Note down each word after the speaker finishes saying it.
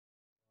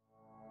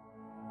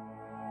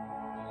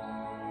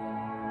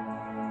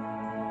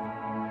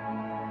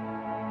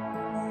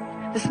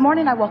This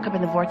morning I woke up in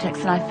the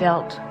vortex and I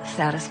felt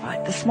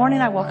satisfied. This morning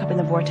I woke up in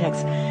the vortex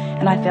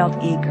and I felt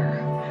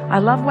eager. I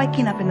love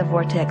waking up in the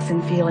vortex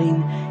and feeling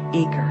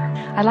eager.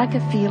 I like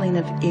a feeling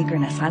of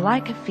eagerness. I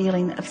like a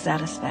feeling of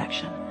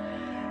satisfaction.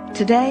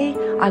 Today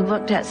I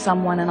looked at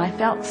someone and I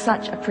felt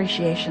such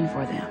appreciation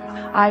for them.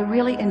 I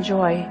really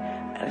enjoy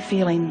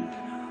feeling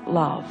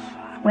love.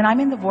 When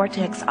I'm in the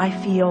vortex, I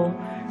feel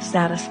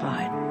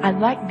satisfied. I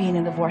like being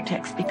in the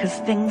vortex because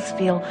things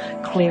feel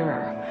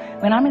clearer.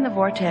 When I'm in the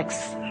vortex,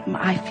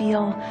 I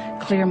feel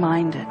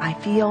clear-minded. I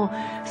feel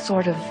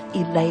sort of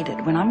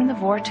elated. When I'm in the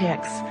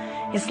vortex,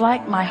 it's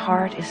like my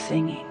heart is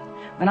singing.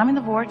 When I'm in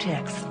the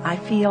vortex, I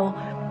feel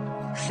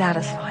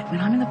satisfied. When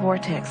I'm in the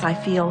vortex, I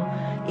feel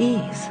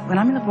ease. When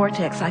I'm in the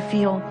vortex, I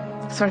feel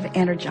sort of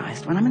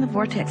energized. When I'm in the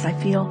vortex, I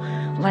feel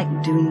like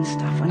doing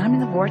stuff. When I'm in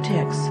the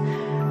vortex,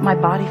 my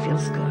body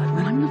feels good.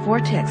 When I'm in the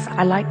vortex,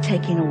 I like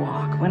taking a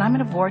walk. When I'm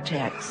in a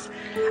vortex,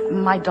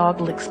 my dog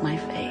licks my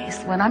face.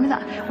 When I'm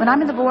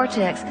in the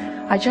vortex,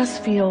 I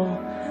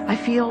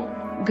feel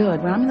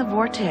good. When I'm in the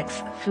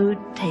vortex, food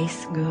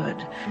tastes good.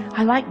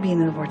 I like being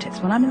in the vortex.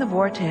 When I'm in the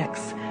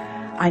vortex,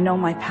 I know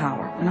my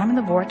power. When I'm in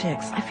the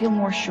vortex, I feel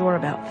more sure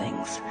about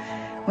things.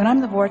 When I'm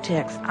in the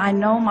vortex, I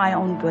know my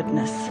own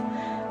goodness.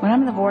 When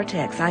I'm in the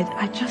vortex,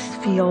 I just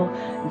feel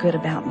good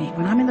about me.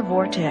 When I'm in the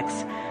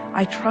vortex,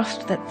 I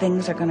trust that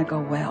things are going to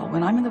go well.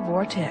 When I'm in the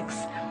vortex,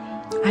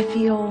 I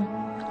feel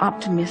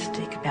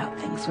optimistic about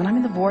things. When I'm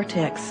in the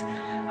vortex,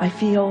 I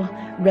feel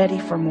ready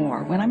for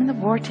more. When I'm in the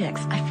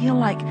vortex, I feel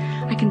like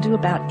I can do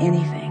about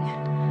anything.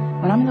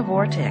 When I'm in the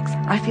vortex,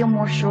 I feel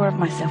more sure of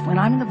myself. When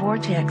I'm in the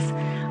vortex,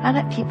 I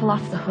let people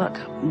off the hook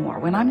more.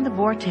 When I'm in the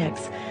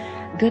vortex,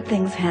 good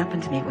things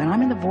happen to me. When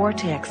I'm in the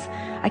vortex,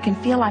 I can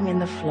feel I'm in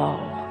the flow.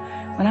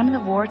 When I'm in the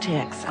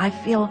vortex, I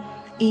feel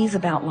ease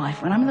about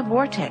life. When I'm in the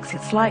vortex,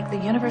 it's like the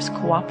universe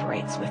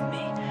cooperates with me.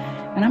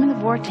 When I'm in the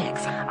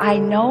vortex, I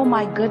know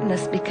my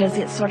goodness because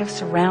it sort of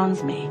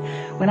surrounds me.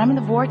 When I'm in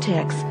the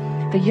vortex,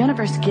 the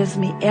universe gives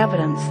me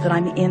evidence that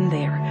I'm in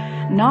there,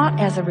 not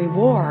as a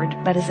reward,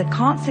 but as a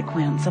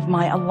consequence of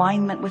my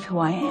alignment with who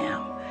I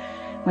am.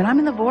 When I'm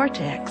in the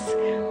vortex,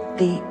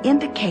 the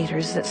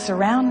indicators that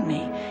surround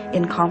me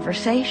in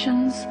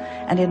conversations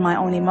and in my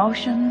own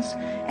emotions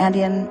and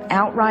in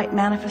outright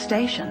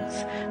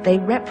manifestations, they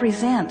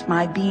represent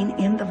my being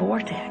in the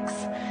vortex.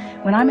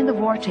 When I'm in the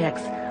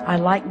vortex, I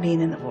like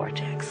being in the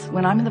vortex.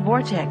 When I'm in the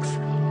vortex,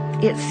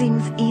 it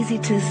seems easy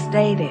to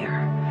stay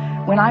there.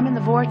 When I'm in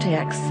the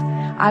vortex,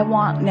 I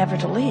want never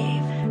to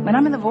leave. When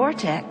I'm in the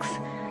vortex,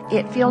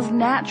 it feels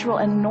natural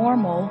and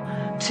normal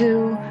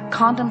to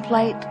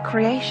contemplate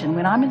creation.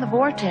 When I'm in the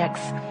vortex,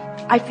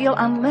 I feel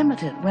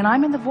unlimited. When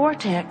I'm in the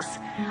vortex,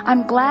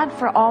 I'm glad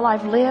for all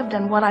I've lived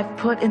and what I've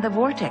put in the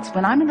vortex.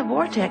 When I'm in the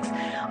vortex,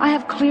 I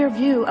have clear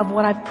view of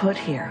what I've put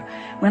here.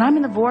 When I'm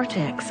in the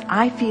vortex,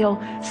 I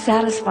feel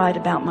satisfied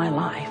about my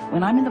life.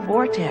 When I'm in the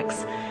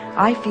vortex,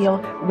 I feel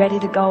ready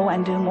to go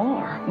and do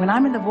more. When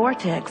I'm in the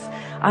vortex,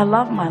 I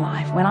love my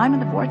life. When I'm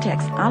in the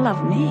vortex, I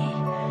love me.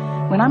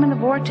 When I'm in the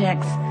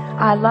vortex,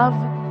 I love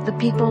the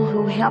people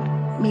who help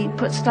me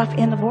put stuff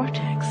in the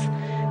vortex.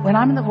 When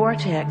I'm in the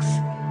vortex,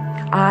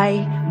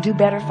 I do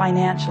better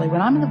financially.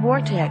 When I'm in the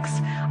vortex,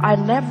 I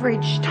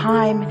leverage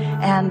time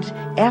and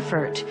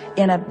effort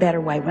in a better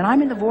way. When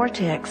I'm in the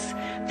vortex,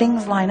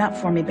 things line up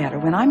for me better.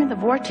 When I'm in the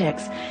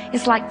vortex,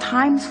 it's like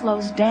time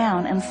slows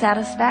down and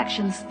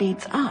satisfaction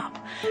speeds up.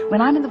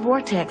 When I'm in the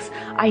vortex,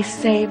 I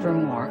savor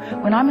more.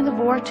 When I'm in the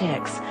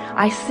vortex,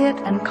 I sit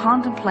and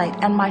contemplate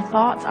and my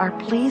thoughts are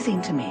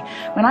pleasing to me.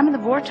 When I'm in the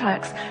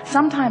vortex,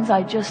 sometimes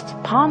I just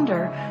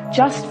ponder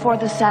just for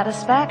the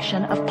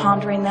satisfaction of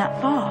pondering that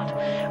thought.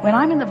 When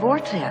I'm in the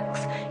vortex,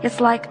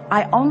 it's like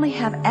I only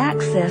have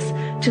access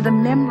to the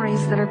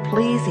memories that are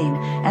pleasing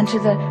and to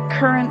the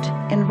current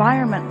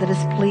environment that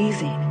is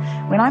pleasing.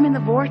 When I'm in the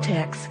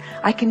vortex,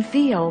 I can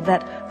feel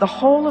that the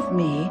whole of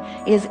me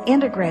is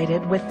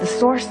integrated with the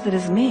source that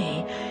is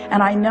me,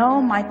 and I know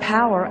my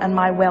power and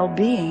my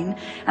well-being,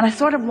 and I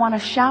sort of want to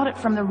shout it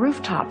from the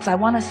rooftops. I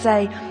want to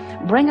say,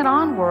 bring it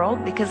on,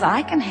 world, because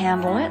I can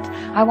handle it.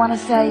 I want to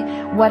say,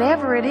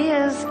 whatever it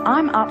is,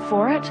 I'm up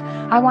for it.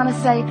 I want to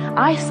say,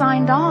 I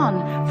signed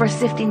on for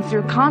sifting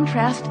through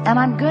contrast, and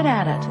I'm good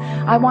at it.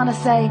 I want to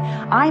say,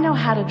 I know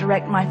how to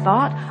direct my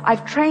thought.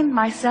 I've trained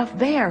myself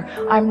there.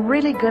 I'm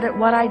really good at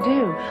what I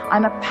do.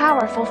 I'm a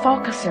powerful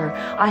focuser.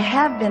 I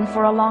have been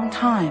for a long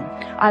time.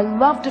 I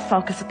love to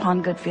focus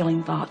upon good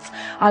feeling thoughts.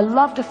 I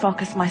love to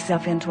focus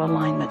myself into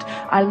alignment.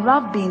 I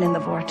love being in the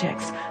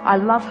vortex. I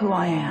love who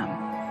I am.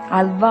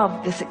 I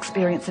love this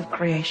experience of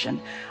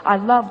creation. I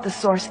love the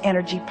source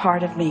energy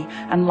part of me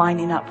and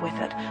lining up with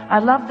it. I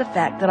love the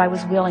fact that I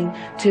was willing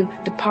to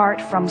depart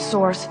from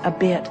source a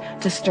bit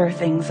to stir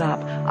things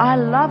up. I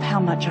love how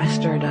much I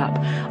stirred up.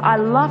 I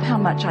love how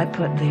much I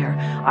put there.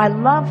 I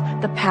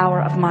love the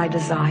power of my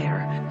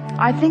desire.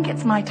 I think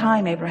it's my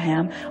time,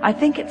 Abraham. I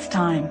think it's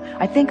time.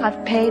 I think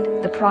I've paid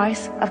the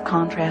price of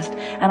contrast,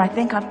 and I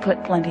think I've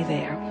put plenty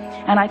there.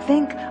 And I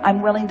think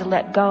I'm willing to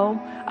let go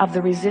of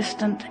the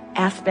resistant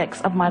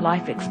aspects of my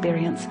life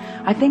experience.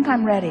 I think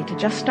I'm ready to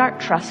just start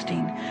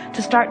trusting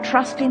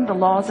the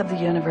laws of the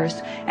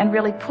universe and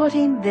really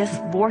putting this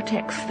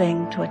vortex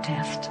thing to a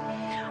test.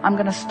 I'm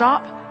going to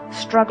stop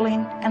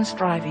struggling and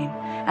striving,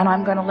 and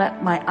I'm going to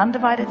let my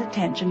undivided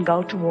attention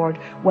go toward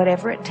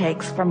whatever it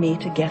takes for me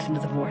to get into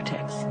the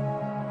vortex.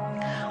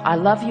 I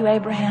love you,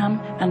 Abraham,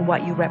 and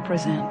what you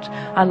represent.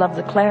 I love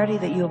the clarity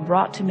that you have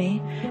brought to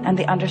me and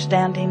the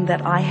understanding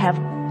that I have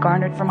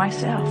garnered for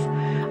myself.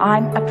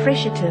 I'm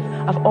appreciative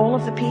of all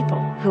of the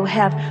people who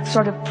have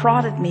sort of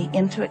prodded me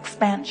into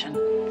expansion,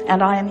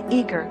 and I am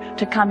eager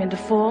to come into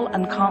full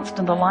and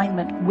constant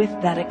alignment with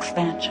that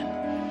expansion.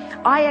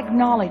 I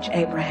acknowledge,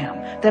 Abraham,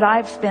 that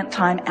I've spent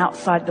time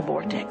outside the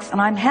vortex,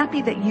 and I'm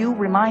happy that you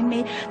remind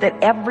me that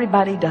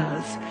everybody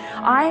does.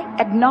 I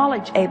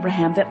acknowledge,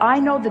 Abraham, that I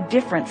know the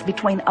difference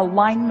between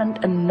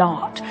alignment and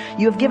not.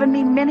 You have given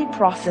me many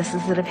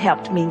processes that have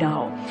helped me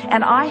know,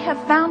 and I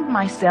have found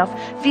myself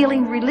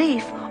feeling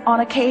relief on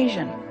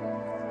occasion,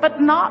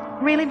 but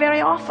not really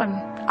very often.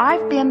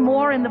 I've been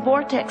more in the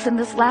vortex in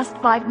this last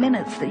 5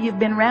 minutes that you've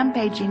been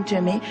rampaging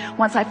to me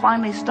once I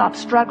finally stopped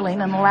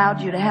struggling and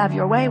allowed you to have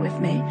your way with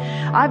me.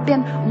 I've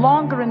been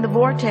longer in the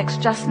vortex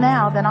just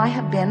now than I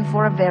have been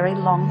for a very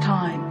long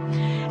time.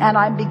 And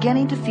I'm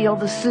beginning to feel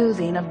the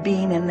soothing of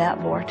being in that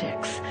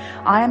vortex.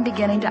 I am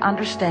beginning to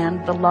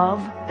understand the love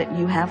that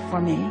you have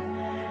for me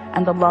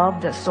and the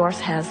love that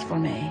Source has for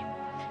me.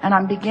 And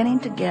I'm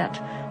beginning to get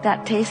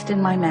that taste in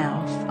my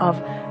mouth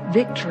of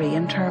victory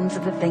in terms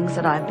of the things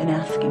that I've been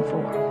asking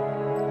for.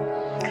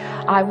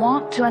 I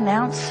want to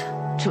announce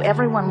to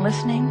everyone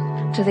listening,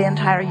 to the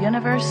entire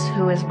universe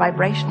who is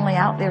vibrationally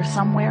out there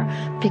somewhere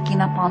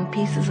picking up on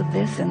pieces of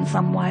this in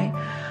some way,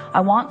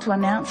 I want to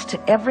announce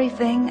to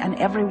everything and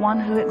everyone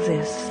who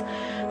exists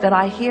that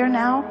I here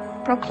now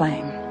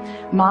proclaim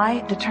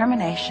my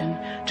determination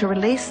to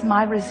release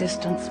my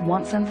resistance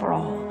once and for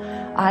all.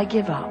 I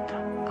give up.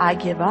 I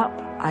give up.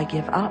 I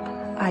give up.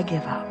 I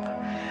give up.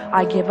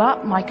 I give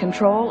up my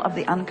control of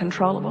the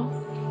uncontrollable.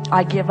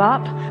 I give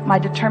up my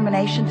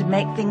determination to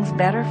make things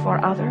better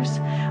for others.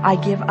 I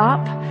give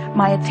up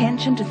my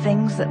attention to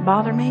things that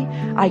bother me.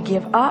 I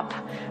give up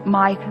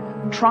my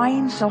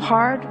trying so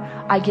hard.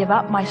 I give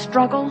up my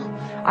struggle.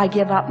 I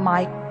give up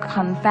my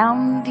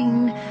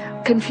confounding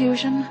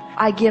confusion.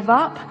 I give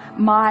up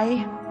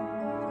my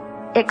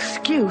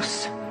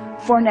excuse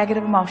for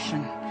negative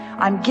emotion.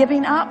 I'm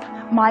giving up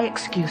my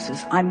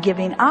excuses. I'm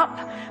giving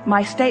up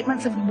my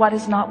statements of what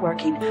is not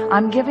working.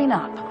 I'm giving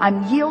up.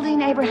 I'm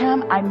yielding,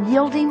 Abraham. I'm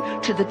yielding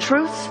to the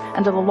truths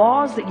and to the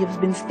laws that you've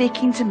been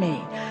speaking to me.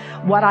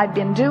 What I've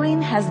been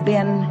doing has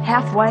been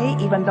halfway,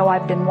 even though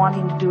I've been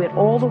wanting to do it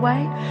all the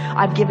way.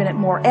 I've given it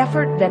more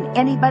effort than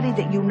anybody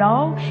that you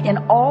know. In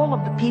all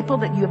of the people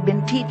that you have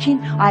been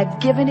teaching, I've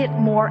given it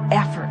more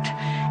effort.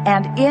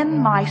 And in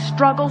my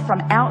struggle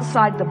from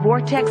outside the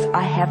vortex,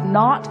 I have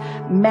not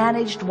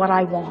managed what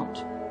I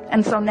want.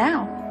 And so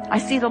now, I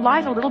see the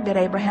light a little bit,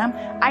 Abraham.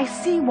 I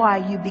see why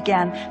you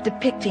began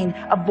depicting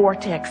a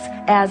vortex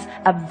as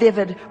a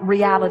vivid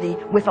reality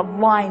with a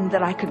line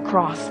that I could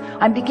cross.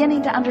 I'm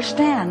beginning to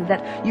understand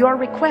that your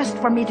request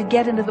for me to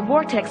get into the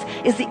vortex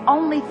is the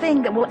only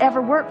thing that will ever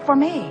work for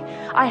me.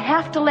 I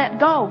have to let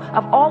go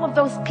of all of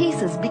those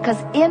pieces, because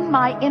in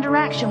my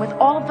interaction with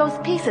all of those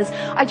pieces,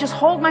 I just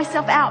hold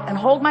myself out and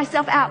hold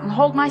myself out and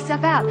hold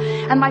myself out.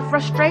 And my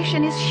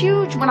frustration is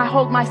huge when I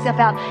hold myself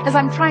out as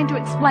I'm trying to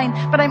explain,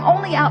 but I'm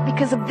only out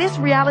because of this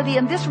reality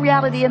and this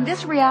reality and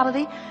this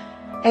reality.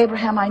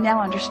 Abraham, I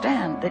now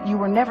understand that you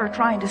were never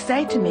trying to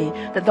say to me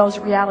that those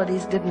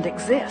realities didn't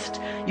exist.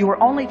 You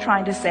were only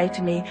trying to say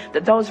to me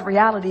that those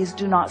realities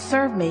do not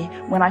serve me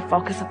when I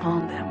focus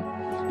upon them.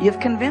 You've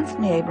convinced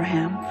me,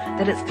 Abraham,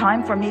 that it's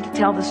time for me to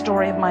tell the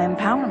story of my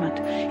empowerment.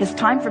 It's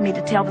time for me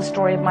to tell the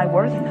story of my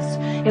worthiness.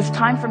 It's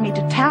time for me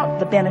to tout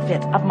the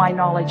benefit of my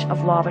knowledge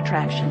of law of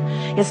attraction.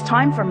 It's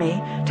time for me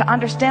to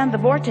understand the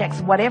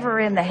vortex, whatever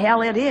in the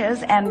hell it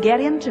is, and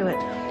get into it.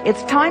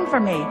 It's time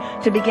for me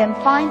to begin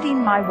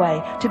finding my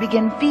way, to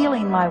begin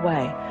feeling my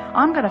way.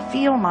 I'm going to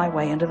feel my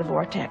way into the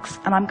vortex,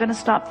 and I'm going to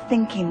stop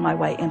thinking my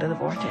way into the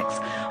vortex.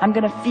 I'm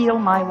going to feel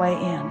my way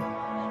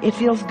in. It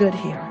feels good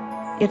here.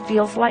 It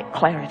feels like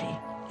clarity.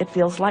 It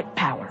feels like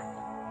power.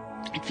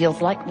 It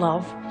feels like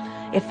love.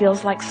 It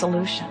feels like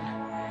solution.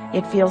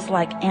 It feels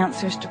like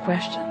answers to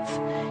questions.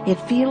 It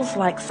feels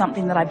like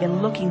something that I've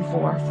been looking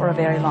for a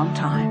very long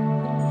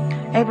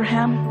time.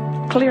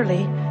 Abraham,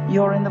 clearly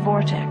you're in the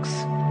vortex.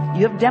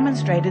 You have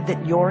demonstrated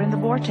that you're in the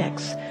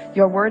vortex.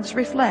 Your words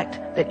reflect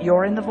that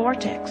you're in the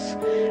vortex.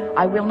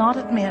 I will not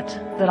admit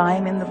that I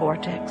am in the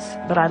vortex,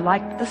 but I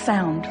liked the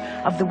sound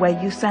of the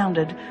way you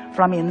sounded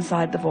from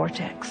inside the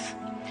vortex.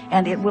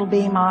 And it will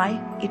be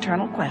my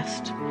eternal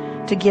quest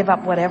to give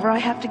up whatever I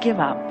have to give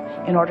up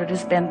in order to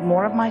spend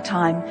more of my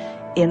time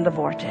in the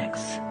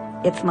vortex.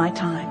 It's my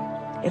time.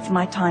 It's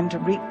my time to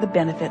reap the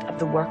benefit of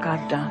the work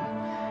I've done.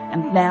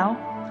 And now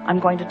I'm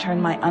going to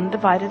turn my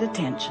undivided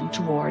attention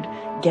toward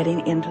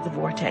getting into the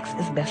vortex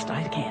as best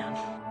I can.